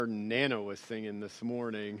Nana was singing this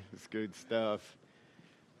morning. It's good stuff.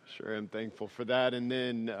 Sure, I'm thankful for that. And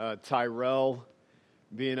then Tyrell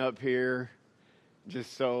being up here,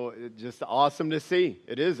 just awesome to see.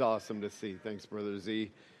 It is awesome to see. Thanks, Brother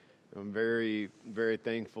Z. I'm very, very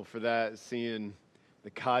thankful for that. Seeing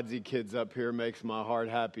the Kodzi kids up here makes my heart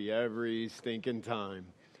happy every stinking time.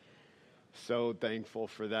 So thankful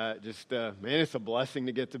for that. Just, man, it's a blessing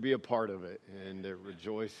to get to be a part of it and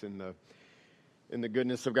rejoice in the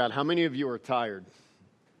goodness of God. How many of you are tired?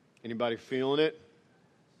 Anybody feeling it?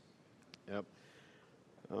 Yep.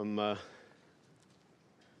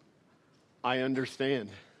 I understand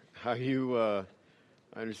how you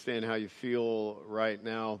feel right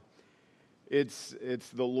now. It's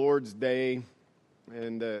the Lord's day,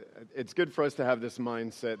 and it's good for us to have this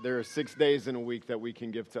mindset. There are 6 days in a week that we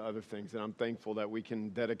can give to other things, and I'm thankful that we can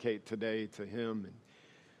dedicate today to Him and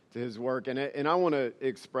to His work. And I want to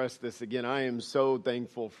express this again. I am so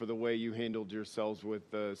thankful for the way you handled yourselves with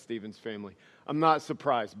Stephen's family. I'm not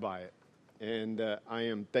surprised by it. And I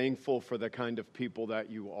am thankful for the kind of people that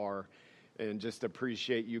you are, and just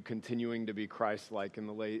appreciate you continuing to be Christ-like in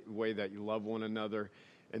the way that you love one another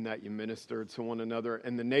and that you minister to one another.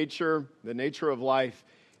 And the nature of life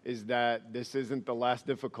is that this isn't the last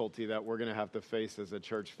difficulty that we're going to have to face as a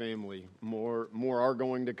church family. More are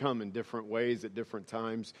going to come in different ways at different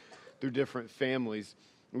times through different families.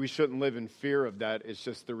 We shouldn't live in fear of that. It's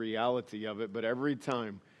just the reality of it. But every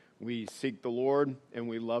time we seek the Lord and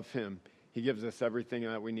we love Him, He gives us everything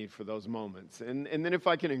that we need for those moments. And then if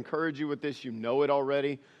I can encourage you with this, you know it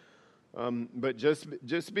already. But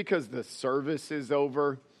just because the service is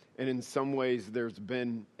over, and in some ways there's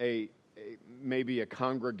been maybe a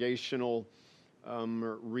congregational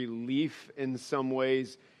relief in some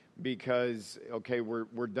ways, because okay,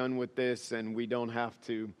 we're done with this and we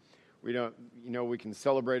can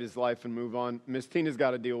celebrate his life and move on. Miss Tina's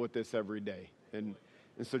got to deal with this every day, and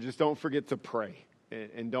so just don't forget to pray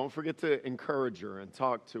and don't forget to encourage her and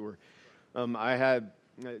talk to her. I had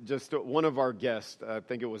just one of our guests, I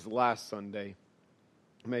think it was last Sunday,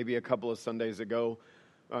 maybe a couple of Sundays ago,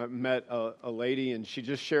 met a lady, and she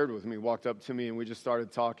just shared with me, walked up to me, and we just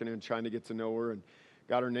started talking and trying to get to know her and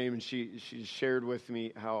got her name. And she shared with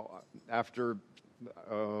me how after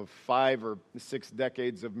 5 or 6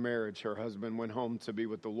 decades of marriage, her husband went home to be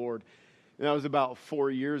with the Lord. And that was about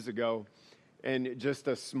 4 years ago. And just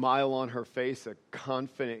a smile on her face, a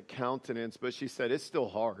confident countenance. But she said, it's still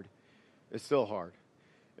hard. It's still hard.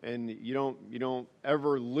 And you don't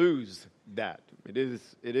ever lose that. It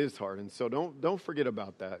is hard. And so don't forget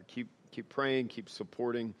about that. Keep praying, keep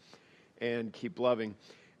supporting, and keep loving.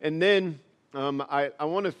 And then I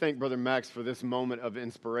want to thank Brother Max for this moment of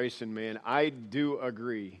inspiration, man. I do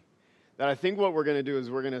agree that I think what we're going to do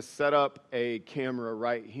is we're going to set up a camera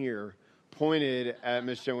right here pointed at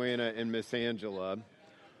Miss Joanna and Miss Angela.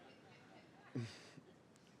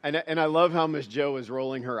 And I love how Miss Jo is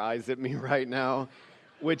rolling her eyes at me right now,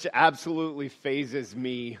 which absolutely phases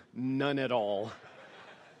me none at all.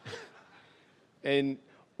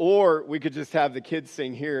 Or we could just have the kids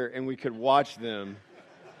sing here and we could watch them.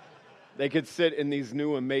 They could sit in these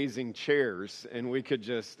new amazing chairs and we could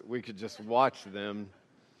just watch them.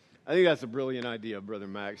 I think that's a brilliant idea, Brother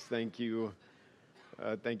Max. Thank you.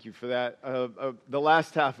 Thank you for that. The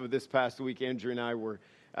last half of this past week, Andrew and I were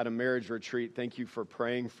at a marriage retreat. Thank you for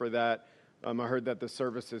praying for that. I heard that the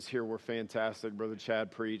services here were fantastic. Brother Chad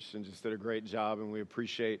preached and just did a great job, and we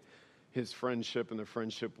appreciate his friendship and the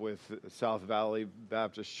friendship with South Valley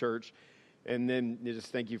Baptist Church. And then just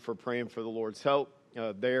thank you for praying for the Lord's help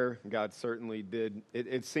there. God certainly did.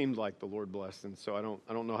 It seemed like the Lord blessed, and so I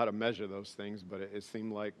don't know how to measure those things, but it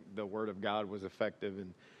seemed like the Word of God was effective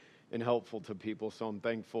and helpful to people, so I'm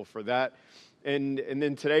thankful for that. And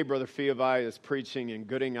then today, Brother Fiavai is preaching in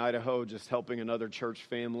Gooding, Idaho, just helping another church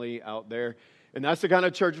family out there. And that's the kind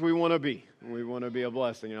of church we want to be. We want to be a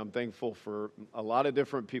blessing. And I'm thankful for a lot of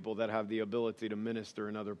different people that have the ability to minister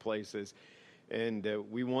in other places. And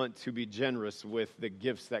we want to be generous with the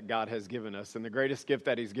gifts that God has given us. And the greatest gift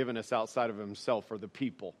that He's given us outside of Himself are the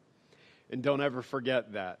people. And don't ever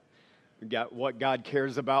forget that. What God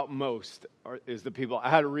cares about most is the people.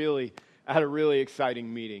 I had a really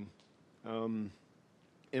exciting meeting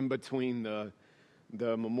in between the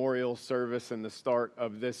memorial service and the start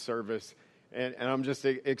of this service, and I'm just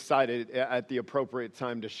excited at the appropriate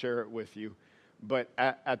time to share it with you. But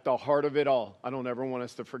at the heart of it all, I don't ever want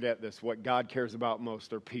us to forget this. What God cares about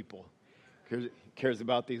most are people, He cares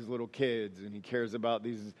about these little kids, and he cares about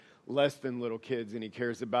these less than little kids, and he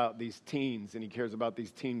cares about these teens, and he cares about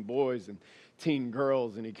these teen boys and teen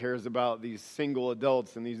girls, and he cares about these single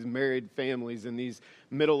adults and these married families and these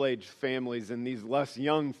middle-aged families and these less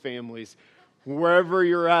young families. Wherever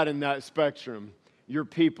you're at in that spectrum, you're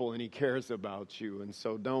people, and he cares about you. And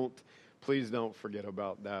so please don't forget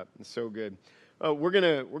about that. It's so good. We're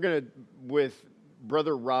gonna with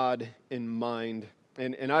Brother Rod in mind.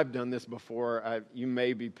 And I've done this before. You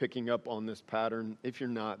may be picking up on this pattern. If you're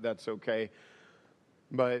not, that's okay.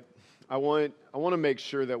 But I want to make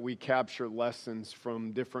sure that we capture lessons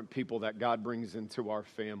from different people that God brings into our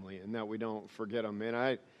family, and that we don't forget them.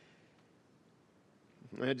 And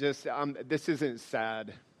this isn't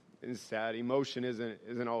sad. It's sad. Emotion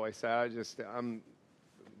isn't always sad. I'm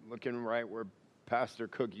looking right where Pastor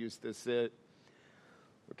Cook used to sit,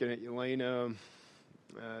 looking at Elena.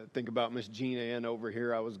 Think about Miss Jean Ann over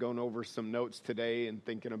here. I was going over some notes today and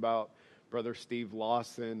thinking about Brother Steve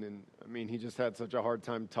Lawson. And I mean, he just had such a hard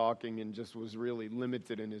time talking and just was really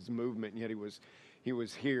limited in his movement. And yet he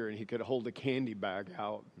was here and he could hold a candy bag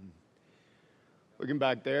out. And looking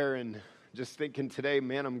back there and just thinking today,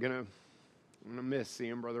 man, I'm gonna miss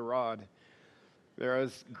seeing Brother Rod. There I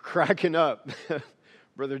was cracking up.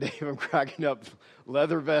 Brother Dave, I'm cracking up.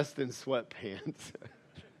 Leather vest and sweatpants.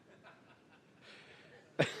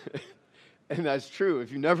 And that's true.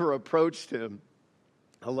 If you never approached him,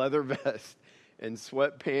 a leather vest and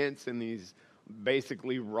sweatpants and these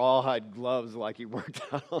basically rawhide gloves like he worked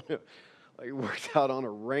out on a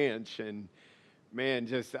ranch. And man,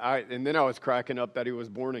 and then I was cracking up that he was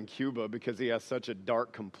born in Cuba because he has such a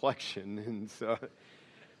dark complexion. And so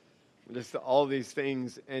just all these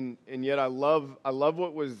things. And yet I love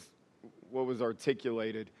what was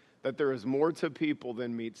articulated, that there is more to people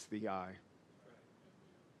than meets the eye.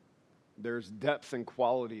 There's depth and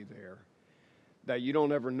quality there that you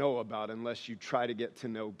don't ever know about unless you try to get to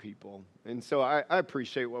know people. And so I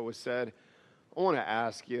appreciate what was said. I want to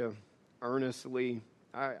ask you earnestly,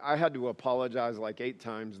 I had to apologize like 8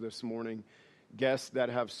 times this morning, guests that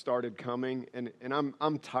have started coming, and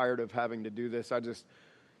I'm tired of having to do this.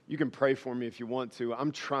 You can pray for me if you want to.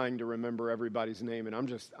 I'm trying to remember everybody's name, and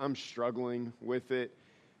I'm struggling with it,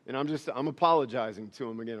 and I'm apologizing to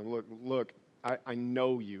them again. Look, I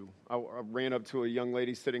know you. I ran up to a young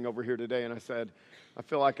lady sitting over here today, and I said, I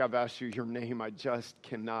feel like I've asked you your name. I just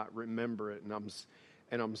cannot remember it, and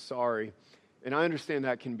I'm sorry. And I understand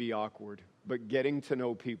that can be awkward, but getting to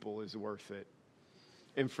know people is worth it.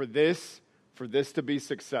 And for this to be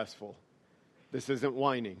successful, this isn't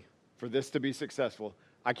whining. For this to be successful,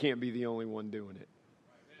 I can't be the only one doing it.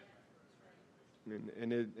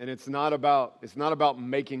 And it's not about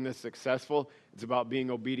making this successful. It's about being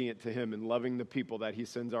obedient to him and loving the people that he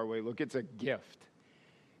sends our way. Look, it's a gift.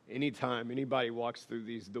 Anytime anybody walks through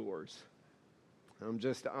these doors,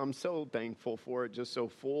 I'm so thankful for it. Just so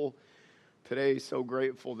full today. So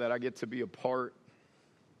grateful that I get to be a part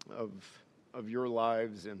of your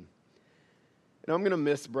lives, and I'm going to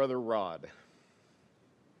miss Brother Rod.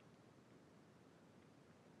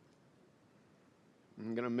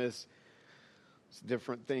 I'm going to miss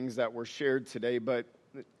different things that were shared today, but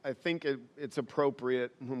I think it's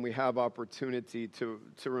appropriate when we have opportunity to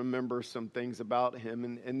remember some things about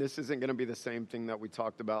him, and this isn't going to be the same thing that we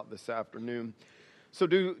talked about this afternoon. So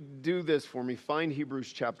do this for me. Find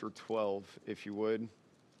Hebrews chapter 12, if you would,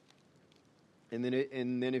 and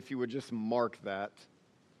then if you would just mark that.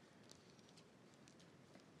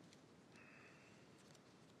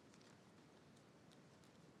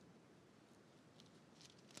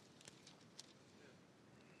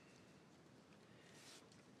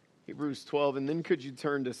 Hebrews 12, and then could you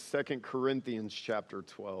turn to 2 Corinthians chapter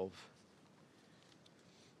 12.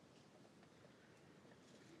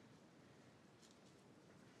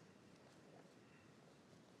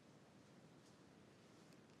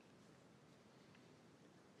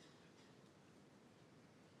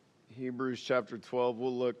 Hebrews chapter 12,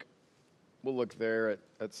 we'll look there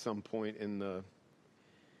at some point in the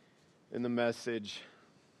message.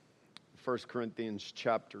 1 Corinthians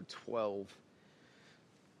chapter 12.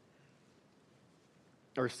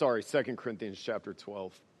 2 Corinthians chapter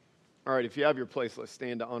 12. All right, if you have your place, let's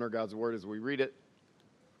stand to honor God's word as we read it.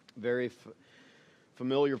 Very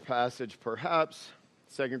familiar passage, perhaps.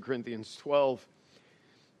 2 Corinthians 12.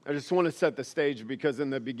 I just want to set the stage because in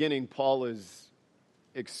the beginning, Paul is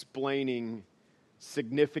explaining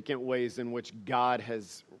significant ways in which God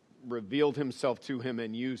has revealed himself to him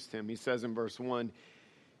and used him. He says in verse 1,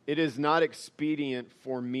 "It is not expedient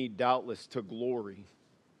for me, doubtless, to glory.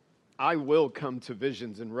 I will come to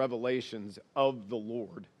visions and revelations of the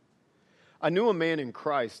Lord. I knew a man in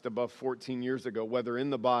Christ above 14 years ago, whether in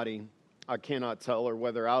the body I cannot tell, or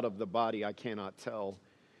whether out of the body I cannot tell.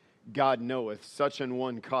 God knoweth, such an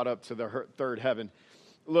one caught up to the third heaven.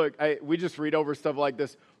 Look, we just read over stuff like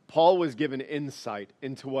this. Paul was given insight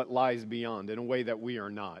into what lies beyond in a way that we are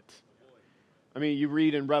not. I mean, you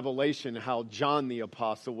read in Revelation how John the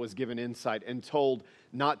apostle was given insight and told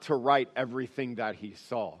not to write everything that he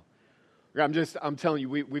saw. I'm telling you,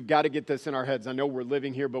 we've got to get this in our heads. I know we're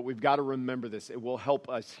living here, but we've got to remember this. It will help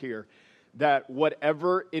us here that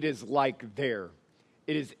whatever it is like there,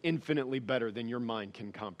 it is infinitely better than your mind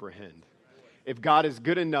can comprehend. If God is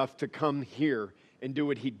good enough to come here and do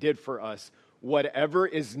what he did for us, whatever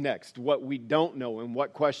is next, what we don't know and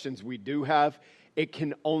what questions we do have, it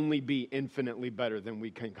can only be infinitely better than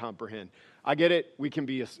we can comprehend. I get it. We can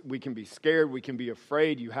be scared. We can be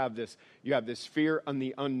afraid. You have this fear on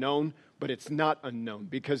the unknown, but it's not unknown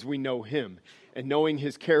because we know him. And knowing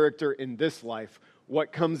his character in this life,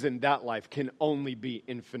 what comes in that life can only be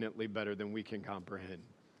infinitely better than we can comprehend.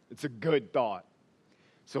 It's a good thought.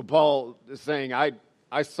 So Paul is saying,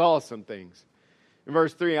 I saw some things. In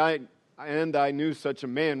verse 3, I knew such a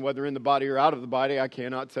man, whether in the body or out of the body, I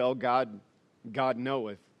cannot tell. God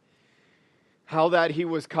knoweth. How that he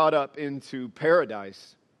was caught up into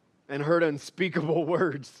paradise and heard unspeakable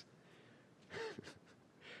words,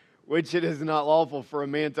 which it is not lawful for a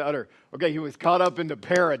man to utter. Okay, he was caught up into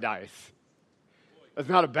paradise. That's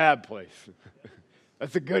not a bad place.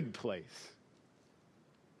 That's a good place.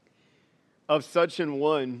 Of such an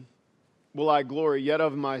one will I glory, yet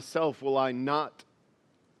of myself will I not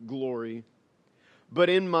glory, but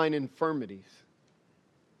in mine infirmities.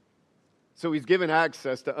 So he's given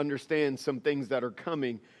access to understand some things that are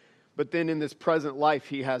coming, but then in this present life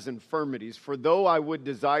he has infirmities. For though I would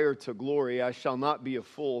desire to glory, I shall not be a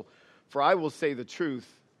fool, for I will say the truth,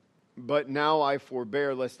 but now I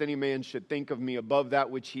forbear, lest any man should think of me above that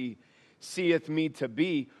which he seeth me to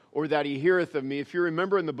be, or that he heareth of me. If you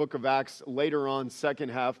remember in the book of Acts, later on, second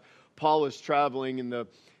half, Paul is traveling and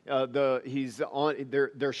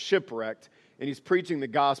they're shipwrecked. And he's preaching the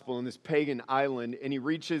gospel in this pagan island, and he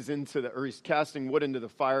reaches he's casting wood into the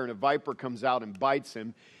fire, and a viper comes out and bites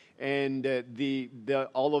him. And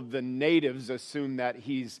all of the natives assume that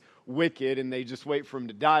he's wicked, and they just wait for him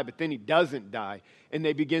to die. But then he doesn't die, and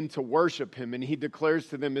they begin to worship him. And he declares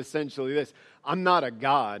to them essentially this: I'm not a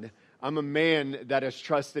god. I'm a man that has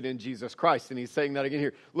trusted in Jesus Christ. And he's saying that again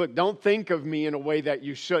here. Look, don't think of me in a way that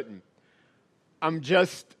you shouldn't. I'm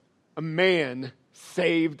just a man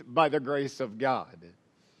saved by the grace of God.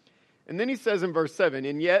 And then he says in verse 7,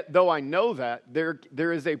 and yet, though I know that,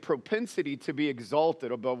 there is a propensity to be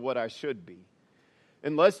exalted above what I should be.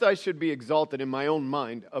 And lest I should be exalted in my own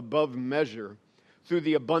mind above measure through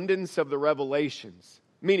the abundance of the revelations.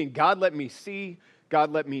 Meaning, God let me see,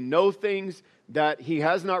 God let me know things that he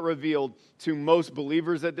has not revealed to most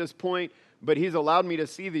believers at this point, but he's allowed me to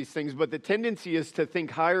see these things. But the tendency is to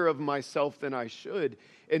think higher of myself than I should.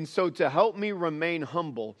 And so to help me remain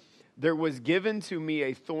humble, there was given to me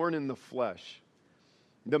a thorn in the flesh,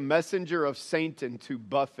 the messenger of Satan to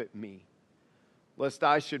buffet me, lest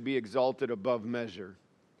I should be exalted above measure.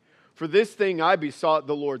 For this thing I besought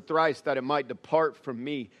the Lord thrice, that it might depart from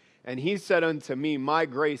me. And he said unto me, my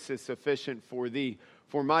grace is sufficient for thee,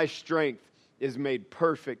 for my strength is made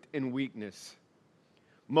perfect in weakness.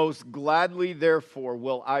 Most gladly, therefore,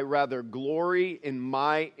 will I rather glory in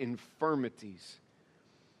my infirmities,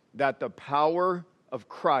 that the power of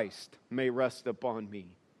Christ may rest upon me.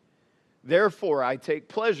 Therefore, I take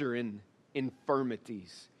pleasure in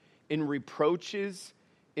infirmities, in reproaches,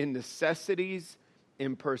 in necessities,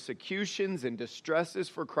 in persecutions, and distresses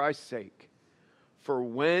for Christ's sake. For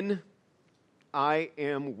when I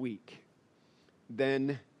am weak,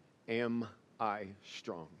 then am I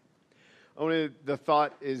strong. The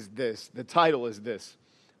thought is this, the title is this: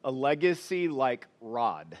 a legacy like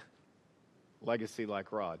Rod. Legacy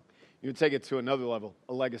like Rod. You would take it to another level,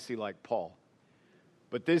 a legacy like Paul.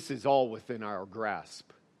 But this is all within our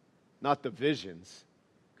grasp, not the visions,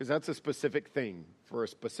 because that's a specific thing for a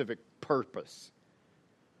specific purpose,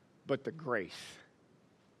 but the grace.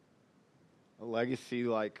 A legacy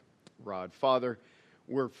like Rod. Father,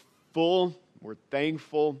 we're full, we're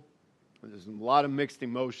thankful, there's a lot of mixed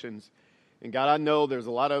emotions. And God, I know there's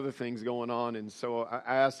a lot of other things going on, and so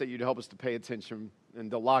I ask that you'd help us to pay attention and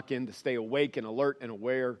to lock in, to stay awake and alert and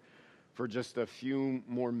aware for just a few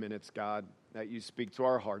more minutes, God, that you speak to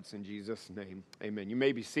our hearts in Jesus' name. Amen. You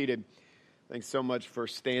may be seated. Thanks so much for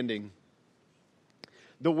standing.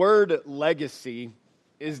 The word legacy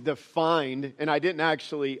is defined, and I didn't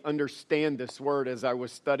actually understand this word as I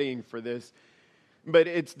was studying for this. But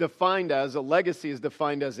it's defined as, a legacy is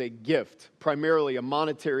defined as a gift, primarily a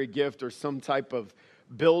monetary gift or some type of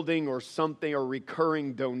building or something, or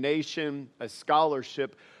recurring donation, a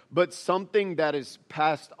scholarship, but something that is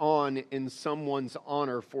passed on in someone's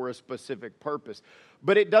honor for a specific purpose.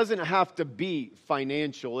 But it doesn't have to be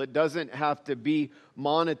financial. It doesn't have to be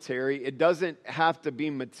monetary. It doesn't have to be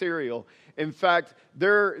material. In fact,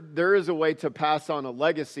 there is a way to pass on a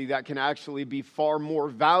legacy that can actually be far more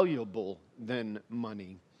valuable than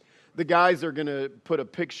money. The guys are going to put a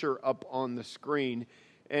picture up on the screen,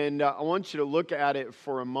 and I want you to look at it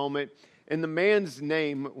for a moment. And the man's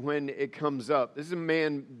name, when it comes up, this is a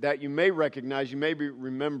man that you may recognize, you may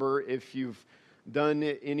remember if you've done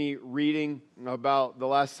any reading about the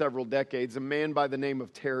last several decades, a man by the name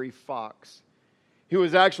of Terry Fox. He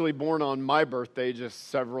was actually born on my birthday just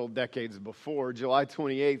several decades before, July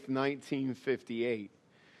 28th, 1958.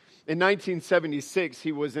 In 1976,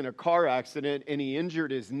 he was in a car accident and he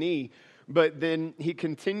injured his knee, but then he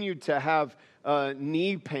continued to have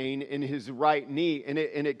knee pain in his right knee, and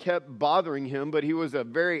it kept bothering him, but he was a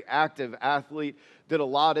very active athlete, did a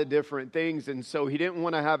lot of different things, and so he didn't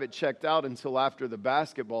want to have it checked out until after the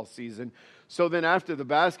basketball season. So then after the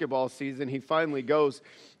basketball season, he finally goes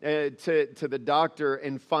to the doctor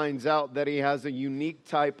and finds out that he has a unique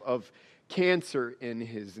type of cancer in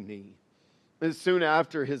his knee. And soon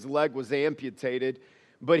after, his leg was amputated,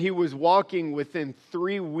 but he was walking within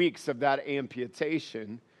 3 weeks of that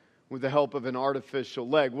amputation with the help of an artificial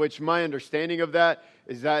leg, which my understanding of that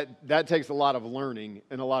is that takes a lot of learning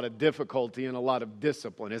and a lot of difficulty and a lot of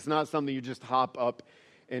discipline. It's not something you just hop up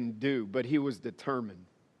and do, but he was determined.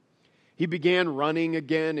 He began running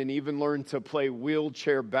again and even learned to play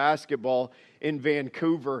wheelchair basketball in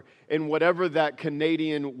Vancouver. And whatever that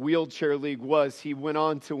Canadian wheelchair league was, he went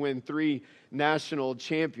on to win 3 national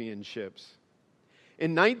championships.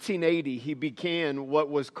 In 1980, he began what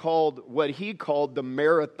he called the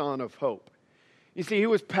Marathon of Hope. You see, he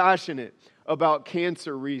was passionate about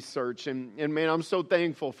cancer research, and man, I'm so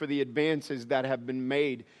thankful for the advances that have been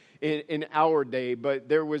made in our day.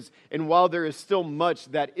 But while there is still much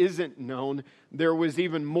that isn't known, there was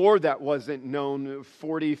even more that wasn't known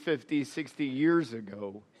 40, 50, 60 years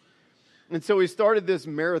ago. And so he started this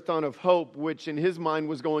Marathon of Hope, which in his mind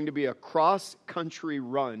was going to be a cross-country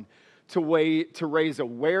run to raise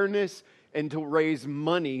awareness and to raise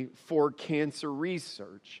money for cancer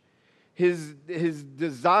research. His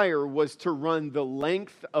desire was to run the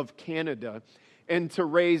length of Canada and to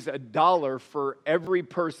raise $1 for every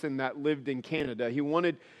person that lived in Canada. He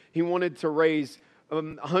wanted to raise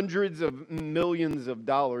hundreds of millions of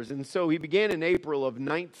dollars. And so he began in April of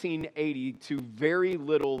 1980 to very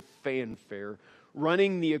little fanfare,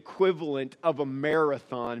 running the equivalent of a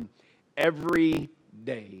marathon every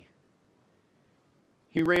day.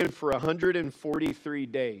 He ran for 143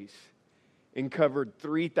 days and covered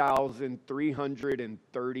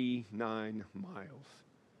 3,339 miles.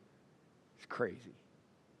 It's crazy.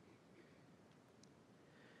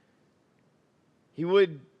 He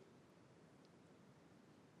would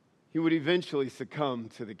eventually succumb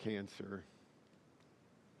to the cancer.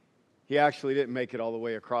 He actually didn't make it all the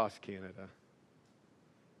way across Canada.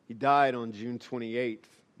 He died on June 28th,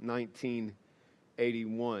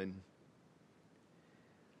 1981.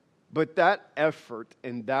 But that effort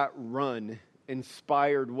and that run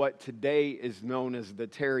inspired what today is known as the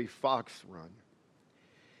Terry Fox Run.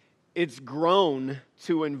 It's grown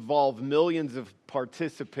to involve millions of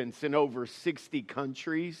participants in over 60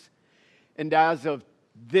 countries. And as of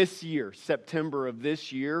this year, September of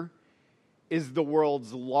this year, is the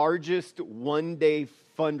world's largest one-day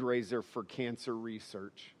fundraiser for cancer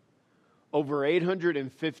research. Over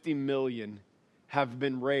 $850 million have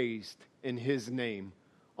been raised in his name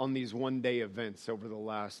on these one-day events over the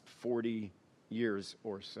last 40 years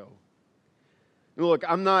or so. Look,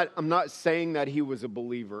 I'm not saying that he was a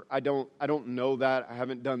believer. I don't know that. I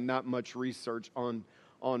haven't done that much research on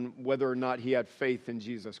whether or not he had faith in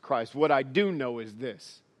Jesus Christ. What I do know is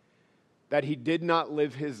this, that he did not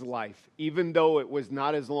live his life, even though it was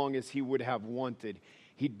not as long as he would have wanted.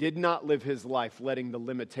 He did not live his life letting the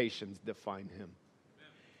limitations define him.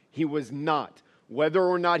 He was not. Whether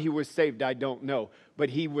or not he was saved, I don't know. But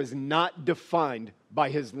he was not defined by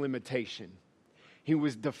his limitation. He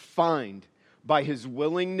was defined by his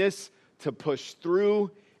willingness to push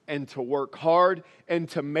through and to work hard and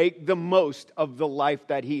to make the most of the life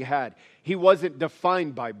that he had. He wasn't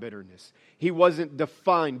defined by bitterness. He wasn't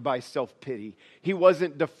defined by self-pity. He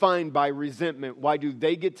wasn't defined by resentment. Why do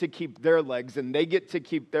they get to keep their legs and they get to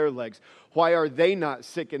keep their legs? Why are they not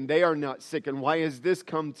sick and they are not sick? And why has this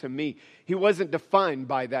come to me? He wasn't defined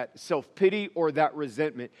by that self-pity or that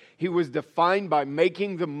resentment. He was defined by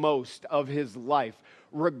making the most of his life,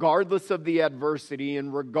 regardless of the adversity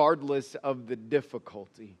and regardless of the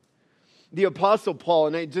difficulty. The Apostle Paul,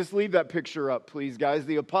 and I just leave that picture up, please, guys.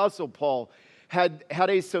 The Apostle Paul had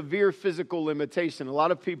a severe physical limitation. A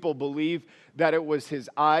lot of people believe that it was his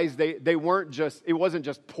eyes. They weren't just, it wasn't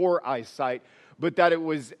just poor eyesight, but that it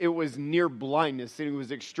was near blindness, and he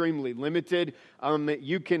was extremely limited.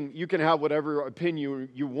 You can have whatever opinion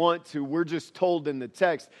you want to. We're just told in the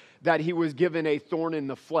text that he was given a thorn in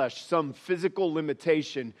the flesh, some physical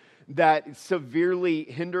limitation that severely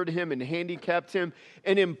hindered him and handicapped him.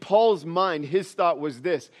 And in Paul's mind, his thought was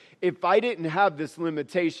this: if I didn't have this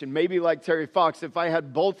limitation, maybe like Terry Fox, if I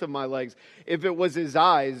had both of my legs, if it was his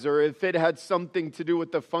eyes, or if it had something to do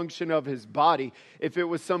with the function of his body, if it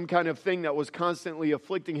was some kind of thing that was constantly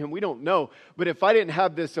afflicting him, we don't know. But if I didn't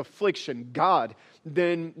have this affliction, God,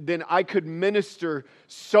 then I could minister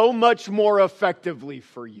so much more effectively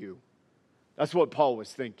for you. That's what Paul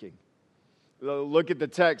was thinking. Look at the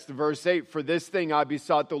text, verse 8. For this thing I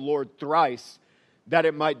besought the Lord thrice, that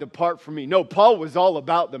it might depart from me. No, Paul was all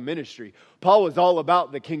about the ministry. Paul was all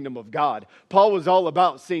about the kingdom of God. Paul was all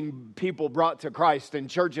about seeing people brought to Christ and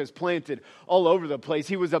churches planted all over the place.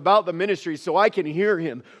 He was about the ministry, so I can hear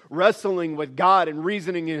him wrestling with God and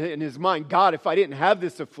reasoning in his mind. God, if I didn't have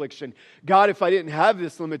this affliction, God, if I didn't have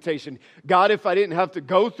this limitation, God, if I didn't have to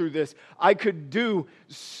go through this, I could do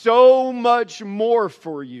so much more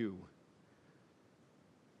for you.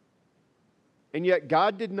 And yet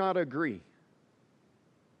God did not agree.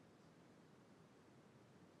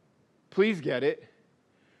 Please get it.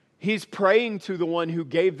 He's praying to the one who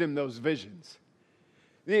gave them those visions.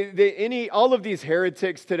 All of these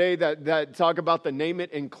heretics today that talk about the name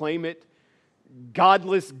it and claim it,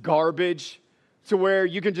 godless garbage, to where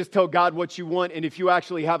you can just tell God what you want, and if you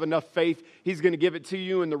actually have enough faith, He's going to give it to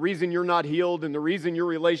you. And the reason you're not healed, and the reason your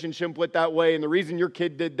relationship went that way, and the reason your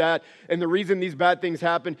kid did that, and the reason these bad things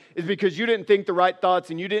happen is because you didn't think the right thoughts,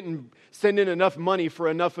 and you didn't send in enough money for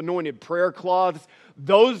enough anointed prayer cloths.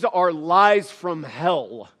 Those are lies from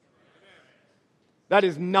hell. That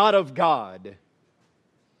is not of God.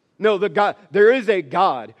 No, there is a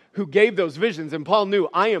God who gave those visions. And Paul knew,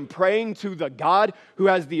 I am praying to the God who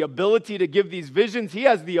has the ability to give these visions. He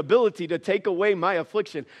has the ability to take away my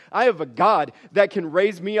affliction. I have a God that can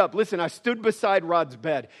raise me up. Listen, I stood beside Rod's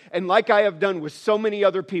bed, and like I have done with so many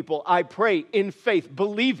other people, I pray in faith,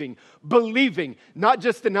 believing, not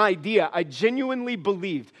just an idea. I genuinely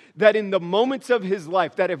believed that in the moments of his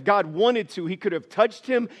life, that if God wanted to, He could have touched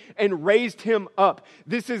him and raised him up.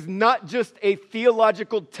 This is not just a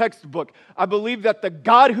theological textbook. I believe that the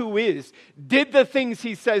God who is did the things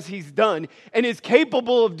He says He's done and is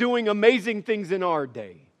capable of doing amazing things in our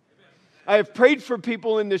day. I have prayed for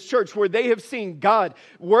people in this church where they have seen God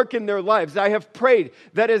work in their lives. I have prayed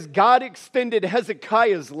that as God extended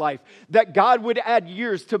Hezekiah's life, that God would add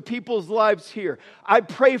years to people's lives here. I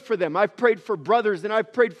pray for them. I've prayed for brothers and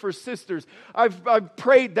I've prayed for sisters. I've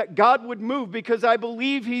prayed that God would move because I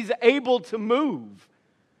believe He's able to move.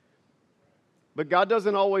 But God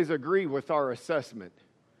doesn't always agree with our assessment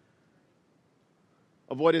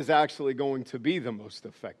of what is actually going to be the most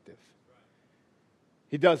effective.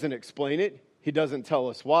 He doesn't explain it. He doesn't tell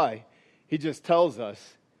us why. He just tells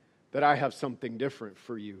us that I have something different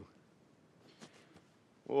for you.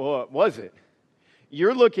 Well, what was it?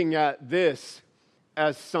 You're looking at this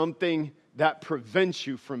as something that prevents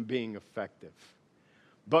you from being effective.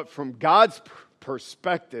 But from God's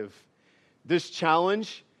perspective, this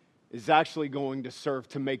challenge is actually going to serve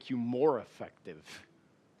to make you more effective.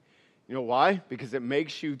 You know why? Because it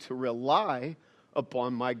makes you to rely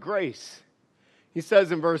upon my grace. He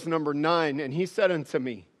says in verse number 9, and He said unto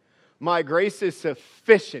me, my grace is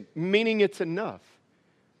sufficient, meaning it's enough.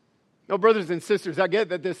 Now, brothers and sisters, I get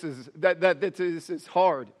that this is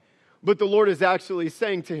hard, but the Lord is actually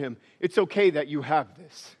saying to him, it's okay that you have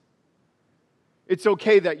this. It's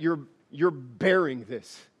okay that you're bearing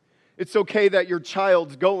this. It's okay that your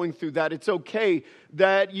child's going through that. It's okay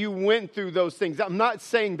that you went through those things. I'm not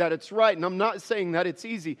saying that it's right, and I'm not saying that it's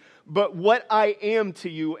easy. But what I am to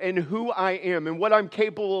you and who I am and what I'm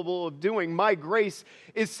capable of doing, my grace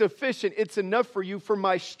is sufficient. It's enough for you, for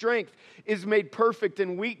my strength is made perfect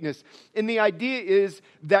in weakness. And the idea is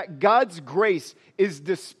that God's grace is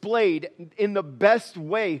displayed in the best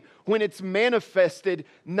way when it's manifested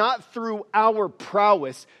not through our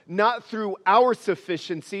prowess, not through our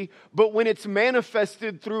sufficiency, but when it's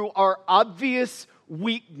manifested through our obvious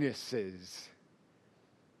weaknesses.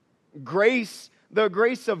 The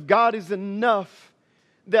grace of God is enough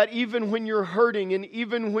that even when you're hurting, and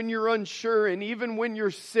even when you're unsure, and even when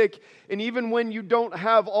you're sick, and even when you don't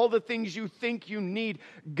have all the things you think you need,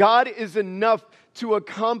 God is enough to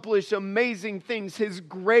accomplish amazing things. His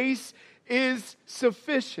grace is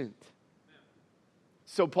sufficient.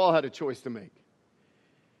 So Paul had a choice to make.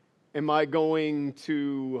 Am I going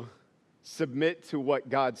to submit to what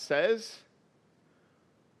God says?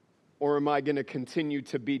 Or am I going to continue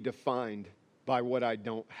to be defined by what I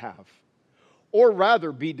don't have? Or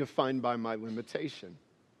rather be defined by my limitation?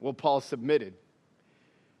 Well, Paul submitted.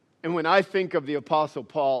 And when I think of the Apostle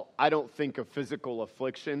Paul, I don't think of physical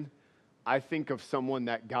affliction. I think of someone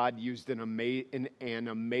that God used in an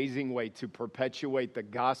amazing way to perpetuate the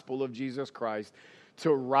gospel of Jesus Christ,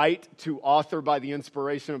 to write, to author by the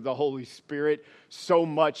inspiration of the Holy Spirit so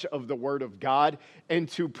much of the Word of God, and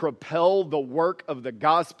to propel the work of the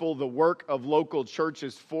gospel, the work of local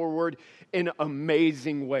churches forward in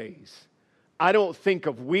amazing ways. I don't think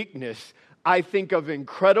of weakness. I think of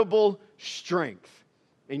incredible strength.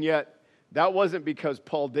 And yet, that wasn't because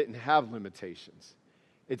Paul didn't have limitations.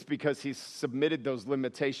 It's because he submitted those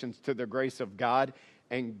limitations to the grace of God,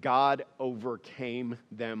 and God overcame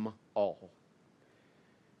them all.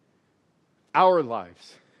 Our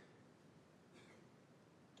lives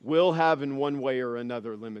will have in one way or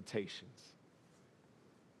another limitations.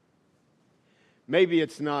 Maybe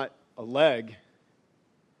it's not a leg,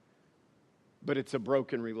 but it's a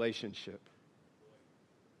broken relationship.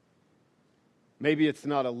 Maybe it's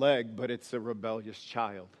not a leg, but it's a rebellious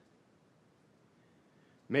child.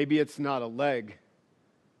 Maybe it's not a leg,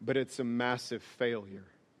 but it's a massive failure.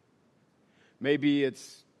 Maybe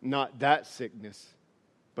it's not that sickness,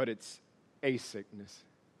 but it's a sickness.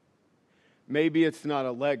 Maybe it's not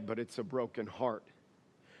a leg, but it's a broken heart.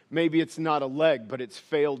 Maybe it's not a leg, but it's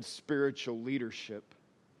failed spiritual leadership.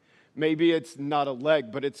 Maybe it's not a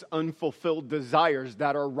leg, but it's unfulfilled desires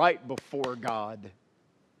that are right before God.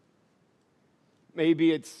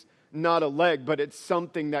 Maybe it's not a leg, but it's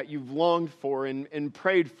something that you've longed for and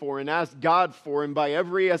prayed for and asked God for, and by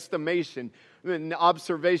every estimation and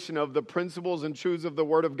observation of the principles and truths of the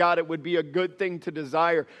Word of God, it would be a good thing to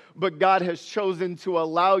desire. But God has chosen to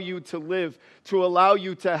allow you to live, to allow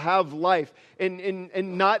you to have life.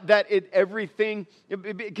 And not that everything,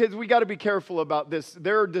 because we got to be careful about this.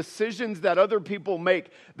 There are decisions that other people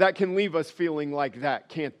make that can leave us feeling like that,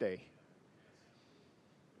 can't they?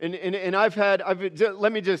 And I've got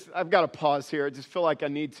to pause here. I just feel like I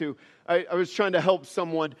need to. I was trying to help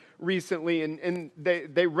someone recently, and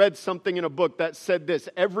they read something in a book that said this: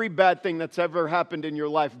 every bad thing that's ever happened in your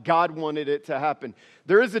life, God wanted it to happen.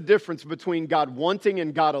 There is a difference between God wanting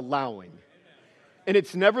and God allowing. And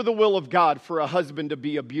it's never the will of God for a husband to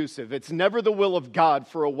be abusive. It's never the will of God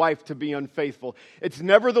for a wife to be unfaithful. It's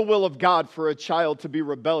never the will of God for a child to be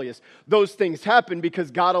rebellious. Those things happen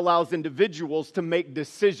because God allows individuals to make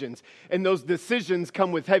decisions. And those decisions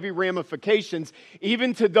come with heavy ramifications,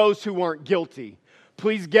 even to those who aren't guilty.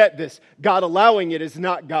 Please get this. God allowing it is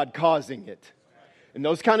not God causing it. And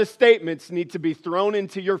those kind of statements need to be thrown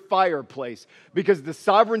into your fireplace, because the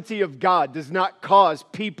sovereignty of God does not cause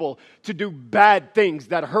people to do bad things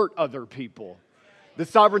that hurt other people. The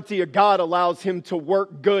sovereignty of God allows Him to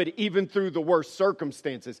work good even through the worst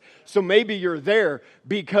circumstances. So maybe you're there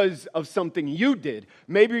because of something you did.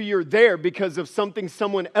 Maybe you're there because of something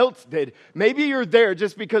someone else did. Maybe you're there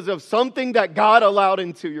just because of something that God allowed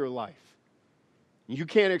into your life. You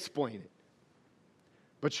can't explain it,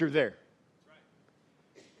 but you're there.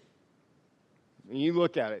 And you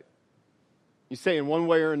look at it, you say in one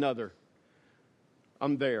way or another,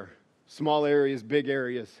 I'm there. Small areas, big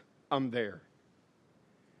areas, I'm there.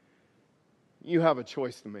 You have a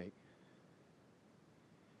choice to make.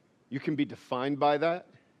 You can be defined by that,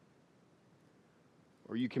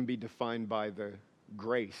 or you can be defined by the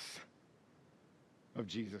grace of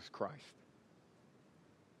Jesus Christ.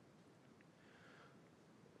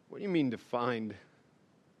 What do you mean defined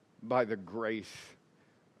by the grace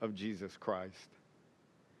of Jesus Christ?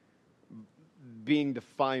 Being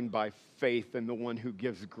defined by faith in the one who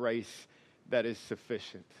gives grace that is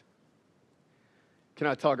sufficient. Can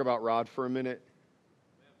I talk about Rod for a minute?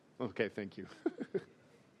 Okay, thank you.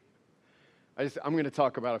 I'm going to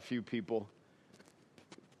talk about a few people.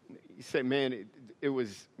 You say, man, it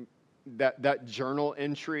was that journal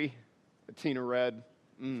entry that Tina read.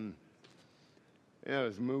 It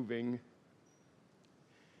was moving.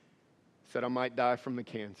 Said I might die from the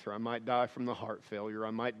cancer, I might die from the heart failure,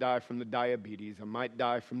 I might die from the diabetes, I might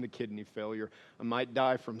die from the kidney failure, I might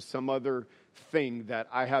die from some other thing that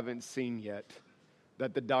I haven't seen yet,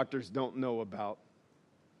 that the doctors don't know about.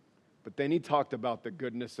 But then he talked about the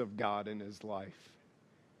goodness of God in his life.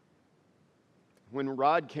 When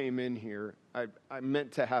Rod came in here, I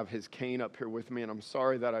meant to have his cane up here with me, and I'm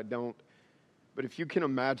sorry that I don't. But if you can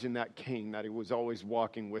imagine that cane that he was always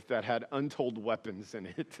walking with that had untold weapons in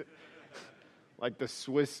it. Like the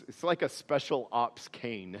Swiss, it's like a special ops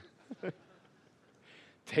cane.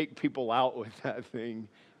 Take people out with that thing.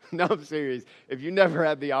 No, I'm serious. If you never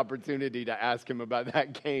had the opportunity to ask him about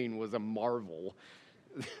that cane, was a marvel.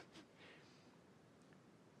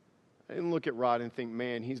 I didn't look at Rod and think,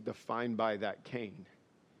 man, he's defined by that cane.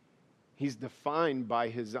 He's defined by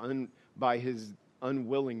his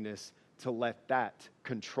unwillingness to let that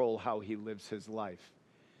control how he lives his life.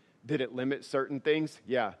 Did it limit certain things?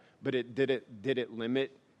 Yeah. But did it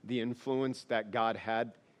limit the influence that God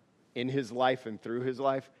had in his life and through his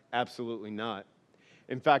life? Absolutely not.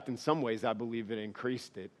 In fact, in some ways, I believe it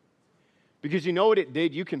increased it. Because you know what it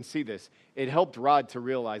did? You can see this. It helped Rod to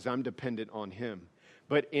realize I'm dependent on him.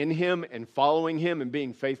 But in him and following him and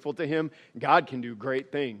being faithful to him, God can do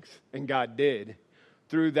great things. And God did.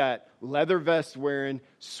 Through that leather vest wearing,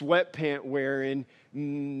 sweatpant wearing,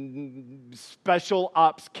 special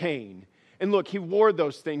ops cane. And look, he wore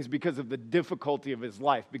those things because of the difficulty of his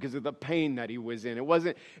life, because of the pain that he was in. It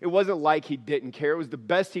wasn't like he didn't care. It was the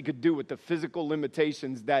best he could do with the physical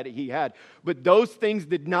limitations that he had. But those things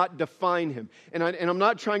did not define him. And I'm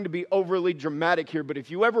not trying to be overly dramatic here, but if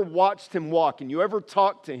you ever watched him walk and you ever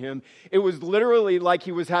talked to him, it was literally like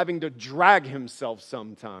he was having to drag himself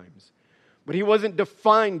sometimes. But he wasn't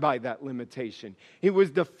defined by that limitation. He was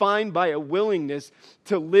defined by a willingness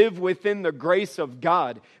to live within the grace of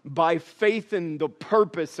God, by faith in the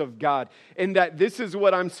purpose of God, and that this is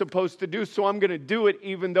what I'm supposed to do, so I'm going to do it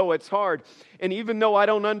even though it's hard. And even though I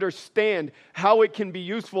don't understand how it can be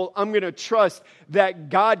useful, I'm going to trust that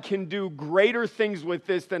God can do greater things with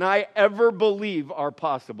this than I ever believe are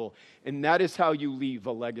possible. And that is how you leave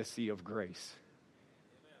a legacy of grace.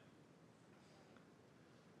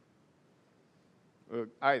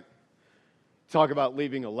 I talk about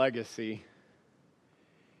leaving a legacy.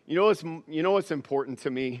 You know what's important to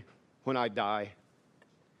me when I die?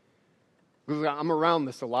 Because I'm around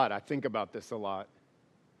this a lot. I think about this a lot.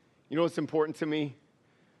 You know what's important to me?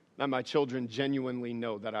 That my children genuinely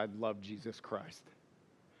know that I love Jesus Christ.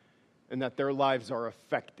 And that their lives are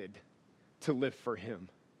affected to live for Him.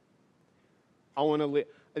 I want to live.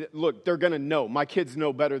 Look, they're going to know. My kids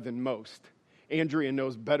know better than most. Andrea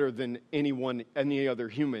knows better than any other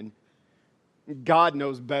human. God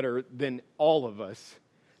knows better than all of us.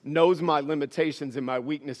 Knows my limitations and my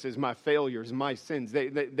weaknesses, my failures, my sins.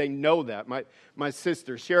 They know that. My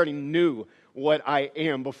sister, she already knew what I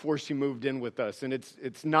am before she moved in with us. And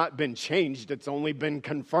it's not been changed. It's only been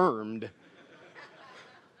confirmed.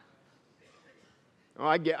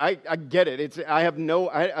 I get it. I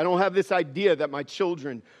don't have this idea that my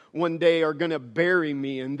children one day are going to bury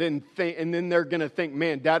me and then they're going to think,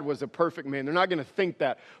 man, Dad was a perfect man. They're not going to think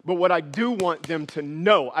that. But what I do want them to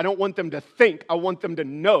know, I don't want them to think, I want them to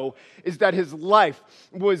know, is that his life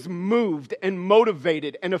was moved and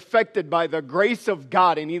motivated and affected by the grace of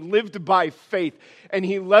God, and he lived by faith, and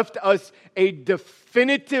he left us a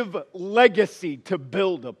definitive legacy to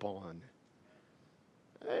build upon.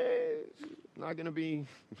 Not going to be,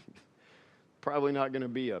 probably not going to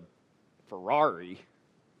be a Ferrari,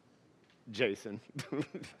 Jason. We're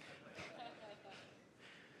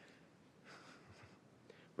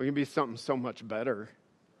going to be something so much better.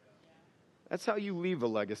 That's how you leave a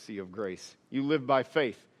legacy of grace. You live by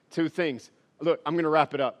faith. 2 things. Look, I'm going to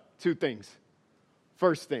wrap it up. 2 things.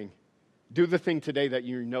 First thing, do the thing today that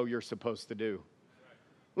you know you're supposed to do.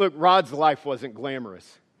 Look, Rod's life wasn't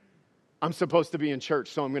glamorous. I'm supposed to be in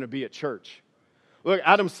church, so I'm going to be at church. Look,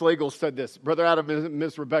 Adam Slagle said this. Brother Adam and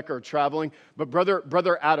Ms. Rebecca are traveling, but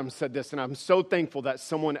Brother Adam said this, and I'm so thankful that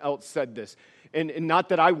someone else said this. And not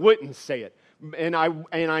that I wouldn't say it, and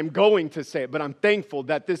I'm going to say it, but I'm thankful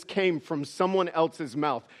that this came from someone else's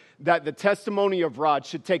mouth, that the testimony of Rod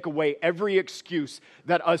should take away every excuse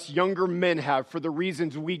that us younger men have for the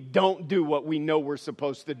reasons we don't do what we know we're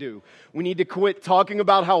supposed to do. We need to quit talking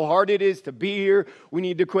about how hard it is to be here. We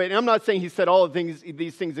need to quit. And I'm not saying he said all of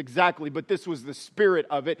these things exactly, but this was the spirit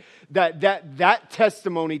of it, that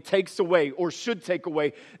testimony takes away, or should take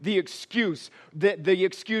away, the excuse, the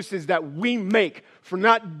excuses that we make for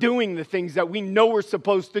not doing the things that we know we're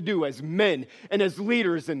supposed to do as men and as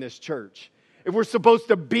leaders in this church. If we're supposed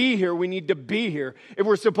to be here, we need to be here. If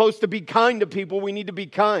we're supposed to be kind to people, we need to be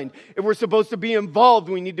kind. If we're supposed to be involved,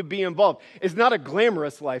 we need to be involved. It's not a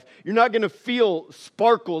glamorous life. You're not going to feel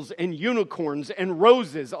sparkles and unicorns and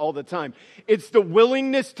roses all the time. It's the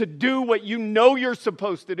willingness to do what you know you're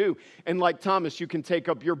supposed to do. And like Thomas, you can take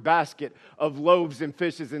up your basket of loaves and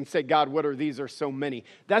fishes and say, God, what are these? Are so many.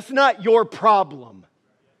 That's not your problem.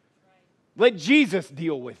 Let Jesus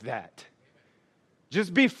deal with that.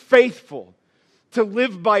 Just be faithful to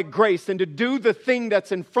live by grace and to do the thing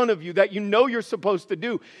that's in front of you that you know you're supposed to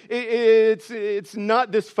do. It's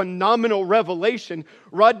not this phenomenal revelation.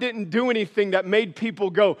 Rod didn't do anything that made people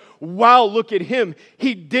go, wow, look at him.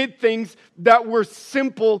 He did things that were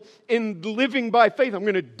simple in living by faith. I'm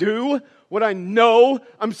going to do what I know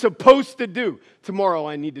I'm supposed to do. Tomorrow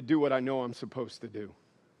I need to do what I know I'm supposed to do.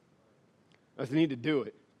 I just need to do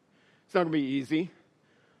it. It's not going to be easy.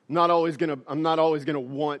 I'm not always going to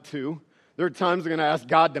want to. There are times I'm going to ask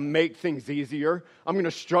God to make things easier. I'm going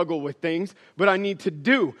to struggle with things, but I need to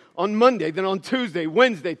do on Monday, then on Tuesday,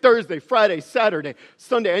 Wednesday, Thursday, Friday, Saturday,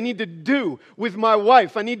 Sunday. I need to do with my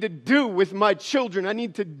wife. I need to do with my children. I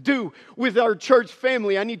need to do with our church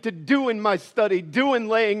family. I need to do in my study, do in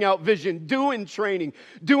laying out vision, do in training,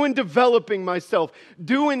 do in developing myself,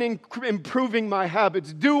 do in improving my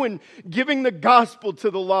habits, do in giving the gospel to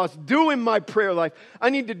the lost, do in my prayer life.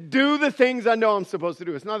 I need to do the things I know I'm supposed to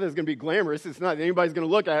do. It's not that it's going to be glamorous. It's not that anybody's going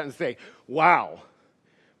to look at it and say, wow.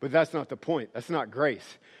 But that's not the point. That's not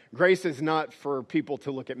grace. Grace is not for people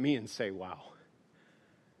to look at me and say, wow.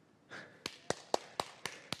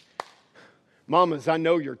 Mamas, I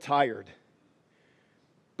know you're tired,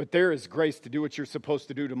 but there is grace to do what you're supposed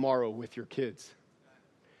to do tomorrow with your kids.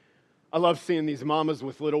 I love seeing these mamas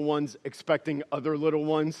with little ones expecting other little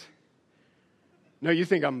ones. No, you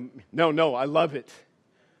think no, I love it.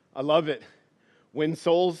 I love it. Win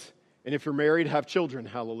souls. And if you're married, have children.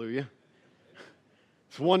 Hallelujah.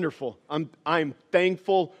 It's wonderful. I'm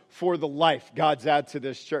thankful for the life God's added to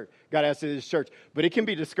this church. God adds to this church. But it can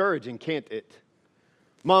be discouraging, can't it?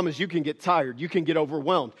 Mamas, you can get tired. You can get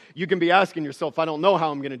overwhelmed. You can be asking yourself, I don't know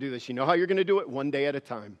how I'm going to do this. You know how you're going to do it? One day at a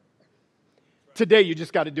time. Today, you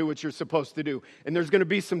just got to do what you're supposed to do. And there's going to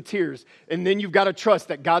be some tears. And then you've got to trust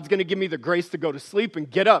that God's going to give me the grace to go to sleep and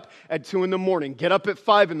get up at 2 a.m, get up at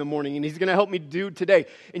 5 a.m, and He's going to help me do today.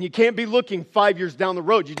 And you can't be looking 5 years down the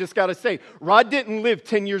road. You just got to say, Rod didn't live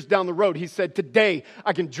 10 years down the road. He said, today,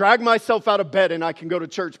 I can drag myself out of bed and I can go to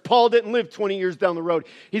church. Paul didn't live 20 years down the road.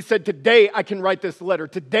 He said, today, I can write this letter.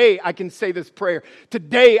 Today, I can say this prayer.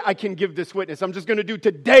 Today, I can give this witness. I'm just going to do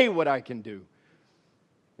today what I can do.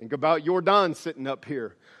 Think about Jordan sitting up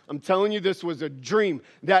here. I'm telling you, this was a dream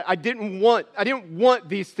that I didn't want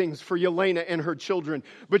these things for Yelena and her children.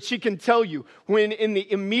 But she can tell you, when in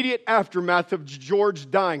the immediate aftermath of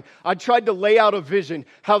George dying, I tried to lay out a vision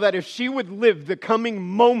how that if she would live the coming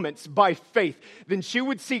moments by faith, then she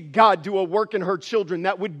would see God do a work in her children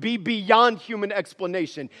that would be beyond human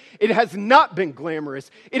explanation. It has not been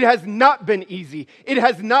glamorous. It has not been easy. It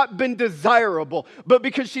has not been desirable. But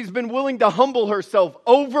because she's been willing to humble herself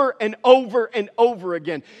over and over and over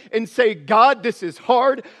again, and say, God, this is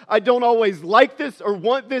hard. I don't always like this or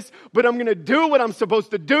want this, but I'm going to do what I'm supposed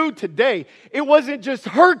to do today. It wasn't just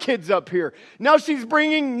her kids up here. Now she's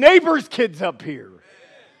bringing neighbors' kids up here. You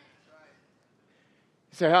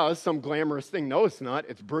say, oh, it's some glamorous thing. No, it's not.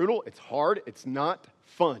 It's brutal. It's hard. It's not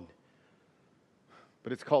fun.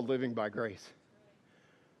 But it's called living by grace.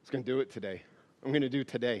 I was going to do it today. I'm going to do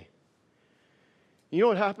today. You know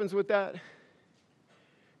what happens with that?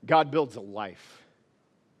 God builds a life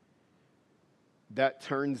that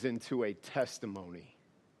turns into a testimony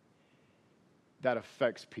that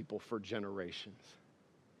affects people for generations.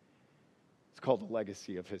 It's called the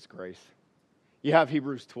legacy of His grace. You have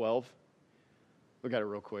Hebrews 12. Look at it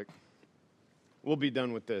real quick. We'll be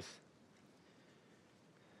done with this.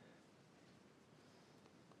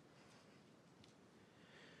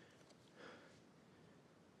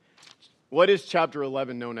 What is chapter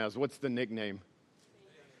 11 known as? What's the nickname?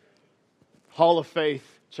 Hall of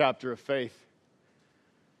Faith, chapter of faith.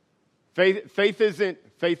 Faith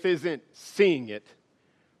isn't seeing it.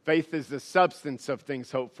 Faith is the substance of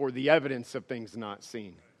things hoped for, the evidence of things not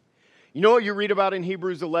seen. You know what you read about in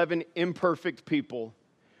Hebrews 11? Imperfect people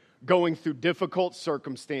going through difficult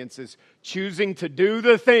circumstances, choosing to do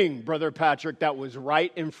the thing, Brother Patrick, that was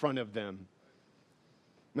right in front of them.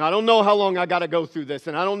 Now, I don't know how long I got to go through this,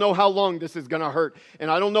 and I don't know how long this is going to hurt,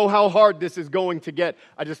 and I don't know how hard this is going to get.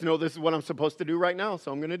 I just know this is what I'm supposed to do right now,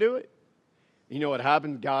 so I'm going to do it. You know what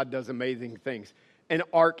happens? God does amazing things. An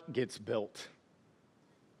ark gets built.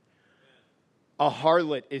 a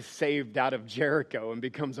harlot is saved out of Jericho and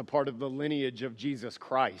becomes a part of the lineage of Jesus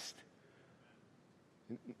Christ.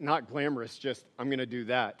 Not glamorous, just I'm going to do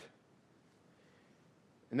that.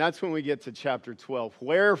 And that's when we get to chapter 12.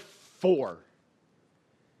 Wherefore,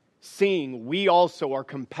 seeing we also are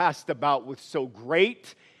compassed about with so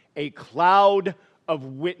great a cloud of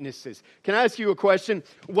witnesses. Can I ask you a question?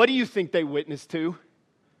 What do you think they witnessed to?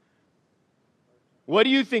 What do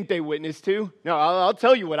you think they witnessed to? No, I'll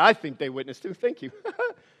tell you what I think they witnessed to. Thank you. You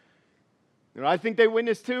know what I think they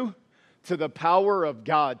witnessed to? To the power of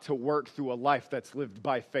God to work through a life that's lived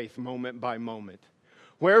by faith moment by moment.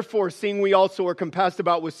 Wherefore, seeing we also are compassed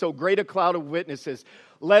about with so great a cloud of witnesses,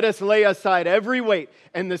 let us lay aside every weight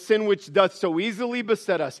and the sin which doth so easily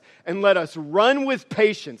beset us, and let us run with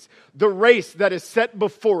patience the race that is set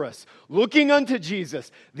before us, looking unto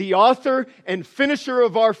Jesus, the author and finisher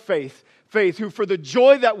of our faith, who for the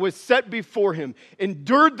joy that was set before him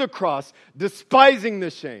endured the cross, despising the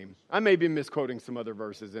shame. I may be misquoting some other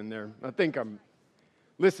verses in there.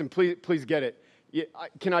 Listen, please get it.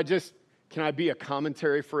 Can I be a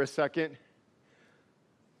commentary for a second?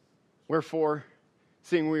 Wherefore,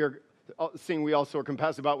 seeing we also are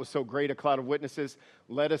compassed about with so great a cloud of witnesses,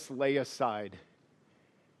 let us lay aside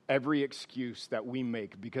every excuse that we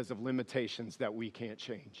make because of limitations that we can't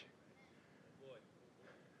change.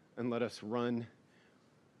 And let us run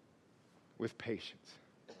with patience.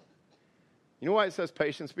 You know why it says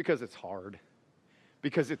patience? Because it's hard.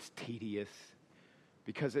 Because it's tedious.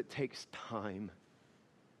 Because it takes time.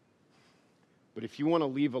 But if you want to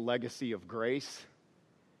leave a legacy of grace,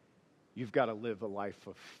 you've got to live a life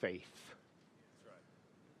of faith.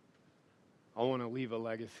 I want to leave a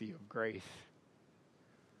legacy of grace.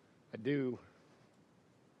 I do.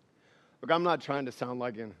 Look, I'm not trying to sound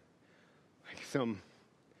like some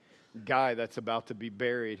guy that's about to be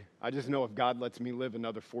buried. I just know if God lets me live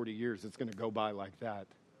another 40 years, it's going to go by like that.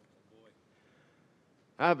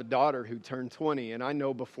 I have a daughter who turned 20, and I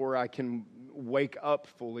know before I can wake up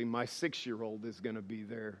fully, my 6-year-old is going to be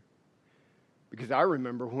there. Because I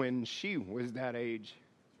remember when she was that age.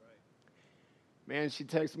 Man, she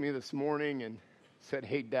texted me this morning and said,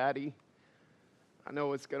 "Hey, Daddy, I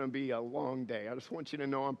know it's going to be a long day. I just want you to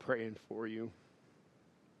know I'm praying for you."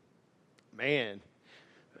 Man.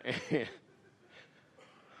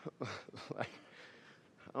 Like,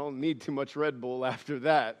 I don't need too much Red Bull after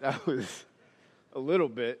that. That was a little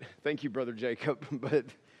bit. Thank you, Brother Jacob. But,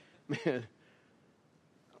 man,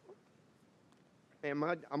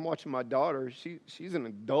 I'm watching my daughter. She's an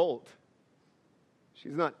adult.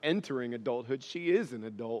 She's not entering adulthood. She is an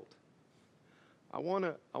adult. I want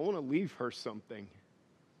to leave her something.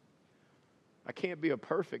 I can't be a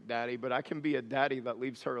perfect daddy, but I can be a daddy that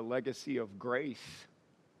leaves her a legacy of grace.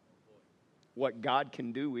 What God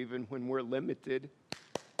can do even when we're limited.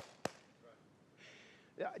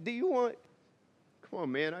 Do you want, come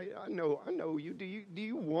on, man, I know you. Do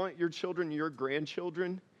you want your children, your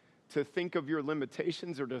grandchildren to think of your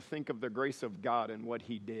limitations or to think of the grace of God and what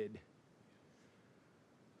He did?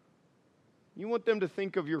 You want them to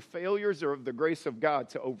think of your failures or of the grace of God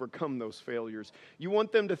to overcome those failures? You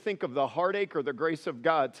want them to think of the heartache or the grace of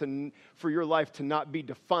God for your life to not be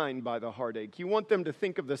defined by the heartache? You want them to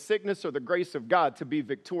think of the sickness or the grace of God to be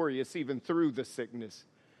victorious even through the sickness?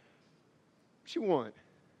 What you want?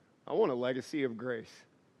 I want a legacy of grace.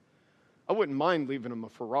 I wouldn't mind leaving them a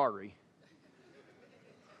Ferrari.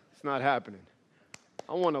 It's not happening.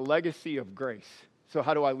 I want a legacy of grace. So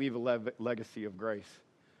how do I leave a legacy of grace?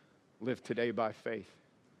 Live today by faith.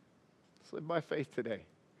 Let's live by faith today.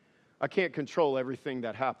 I can't control everything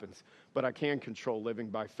that happens, but I can control living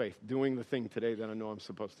by faith, doing the thing today that I know I'm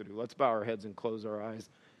supposed to do. Let's bow our heads and close our eyes.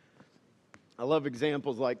 I love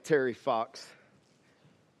examples like Terry Fox.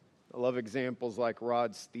 I love examples like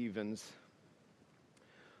Rod Stevens.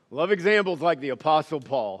 I love examples like the Apostle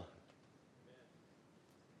Paul.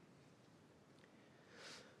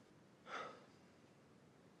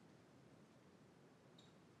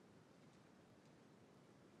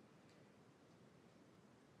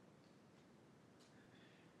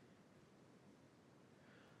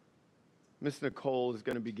 Miss Nicole is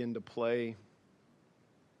going to begin to play.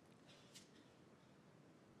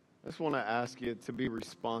 I just want to ask you to be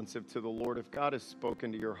responsive to the Lord. If God has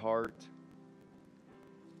spoken to your heart,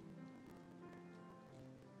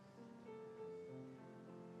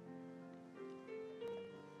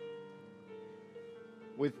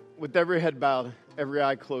 with every head bowed, every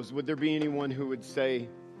eye closed, would there be anyone who would say,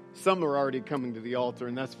 some are already coming to the altar,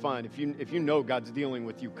 and that's fine. If you know God's dealing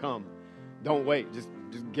with you, come. Don't wait. Just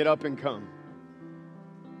get up and come.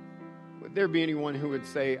 Would there be anyone who would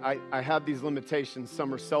say, I have these limitations,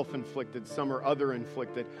 some are self-inflicted, some are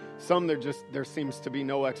other-inflicted, some there seems to be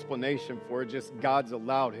no explanation for it, just God's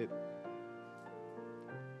allowed it.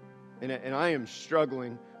 And I am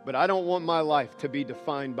struggling, but I don't want my life to be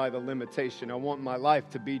defined by the limitation. I want my life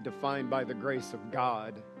to be defined by the grace of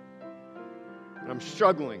God. And I'm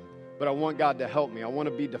struggling, but I want God to help me. I want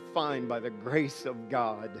to be defined by the grace of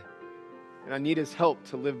God. And I need His help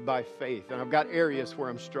to live by faith. And I've got areas where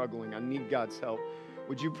I'm struggling. I need God's help.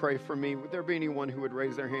 Would you pray for me? Would there be anyone who would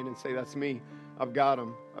raise their hand and say, that's me. I've got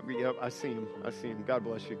him. Yep, I see him. I see him. God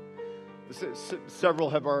bless you. Several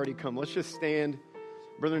have already come. Let's just stand.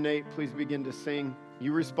 Brother Nate, please begin to sing.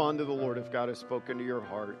 You respond to the Lord if God has spoken to your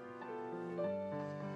heart.